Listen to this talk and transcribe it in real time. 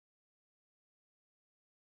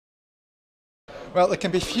Well, there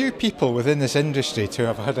can be few people within this industry to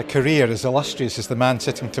have had a career as illustrious as the man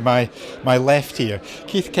sitting to my left here.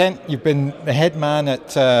 Keith Kent, you've been the head man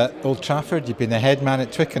at Old Trafford, you've been the head man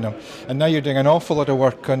at Twickenham, and now you're doing an awful lot of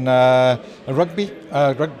work on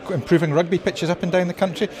improving rugby pitches up and down the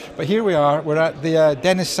country. But here we are, we're at the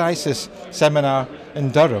Dennis Sysis seminar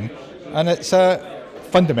in Durham, and it's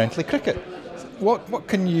fundamentally cricket. What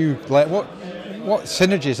can you what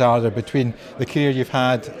synergies are there between the career you've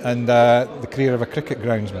had and the career of a cricket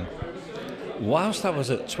groundsman? Whilst I was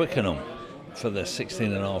at Twickenham for the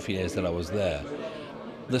 16 and a half years that I was there,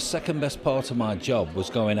 the second best part of my job was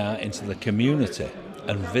going out into the community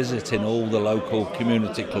and visiting all the local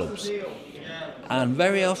community clubs. And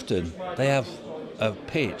very often they have a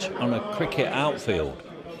pitch on a cricket outfield,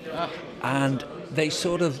 and they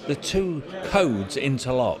the two codes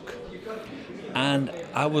interlock. And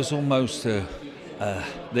I was almost the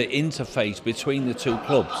interface between the two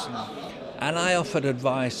clubs, and I offered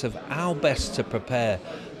advice of how best to prepare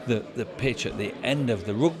the pitch at the end of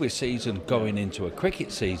the rugby season going into a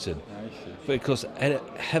cricket season, because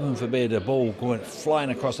heaven forbid a ball going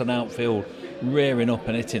flying across an outfield, rearing up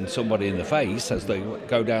and hitting somebody in the face as they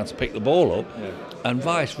go down to pick the ball up, and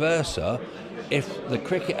vice versa. If the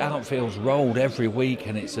cricket outfield's rolled every week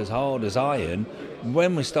and it's as hard as iron,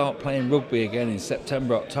 when we start playing rugby again in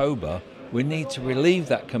September, October, we need to relieve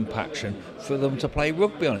that compaction for them to play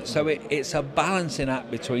rugby on it. So it's a balancing act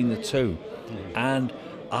between the two. And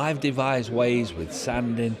I've devised ways with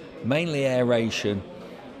sanding, mainly aeration,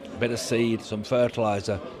 a bit of seed, some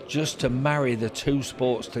fertiliser, just to marry the two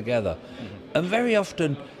sports together. And very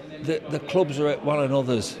often the clubs are at one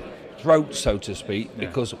another's throat, so to speak,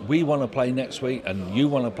 because we want to play next week and you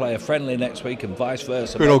want to play a friendly next week and vice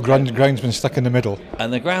versa. We're all groundsmen stuck in the middle.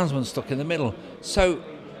 And the groundsman stuck in the middle. So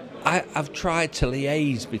I've tried to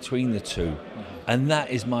liaise between the two, and that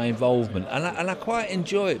is my involvement. And I quite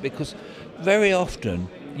enjoy it, because very often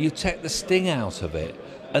you take the sting out of it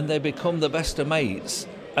and they become the best of mates,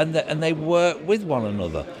 and they work with one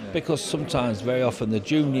another. Because sometimes, very often, the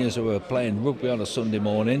juniors who are playing rugby on a Sunday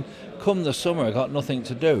morning, come the summer, have got nothing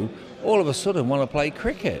to do, all of a sudden want to play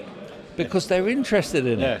cricket because they're interested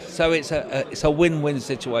in it. So it's a win-win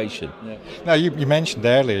situation. Now you mentioned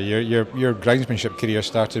earlier your groundsmanship career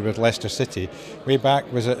started with Leicester City. Way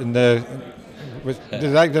back, was it in the?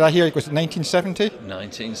 Did I hear it was 1970?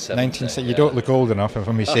 1970. You don't look old enough, if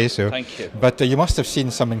I may say so. Thank you. But you must have seen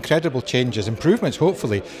some incredible changes, improvements,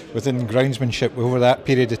 hopefully, within groundsmanship over that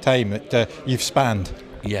period of time that you've spanned.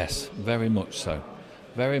 Yes, very much so.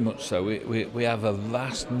 Very much so. We have a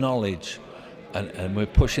vast knowledge, and we're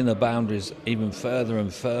pushing the boundaries even further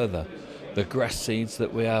and further. The grass seeds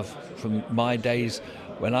that we have from my days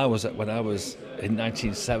when I was in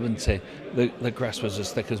 1970, the grass was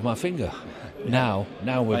as thick as my finger. Now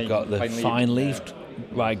we've got the fine-leafed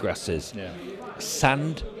ryegrasses.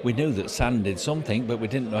 Sand, we knew that sand did something, but we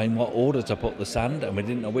didn't know in what order to put the sand, and we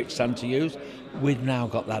didn't know which sand to use. We've now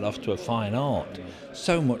got that off to a fine art.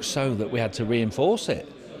 So much so that we had to reinforce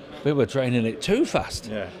it. We were draining it too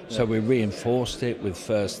fast. So we reinforced it with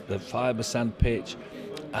first the fibre sand pitch,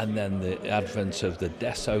 and then the advent of the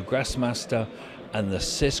Deso Grassmaster and the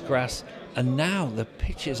Cis grass, and now the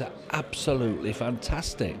pitches are absolutely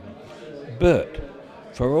fantastic. But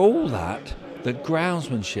for all that, the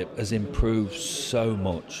groundsmanship has improved so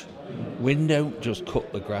much. We don't just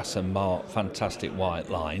cut the grass and mark fantastic white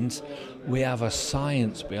lines. We have a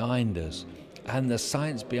science behind us, and the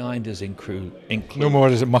science behind us include no more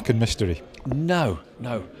is it muck and mystery. No.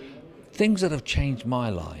 Things that have changed my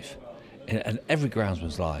life and every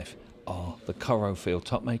groundsman's life are the Corro Field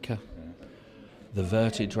Topmaker, the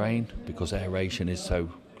verti-drain, because aeration is so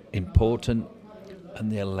important, and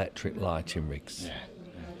the electric lighting rigs.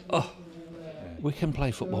 We can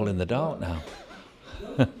play football in the dark now.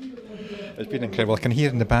 It's been incredible. I can hear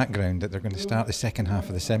in the background that they're going to start the second half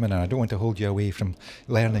of the seminar. I don't want to hold you away from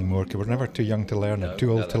learning more, because we're never too young to learn or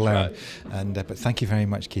too old to learn. Right. But thank you very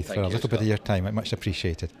much, Keith, for a little bit of your time. I much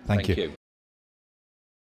appreciate it. Thank you.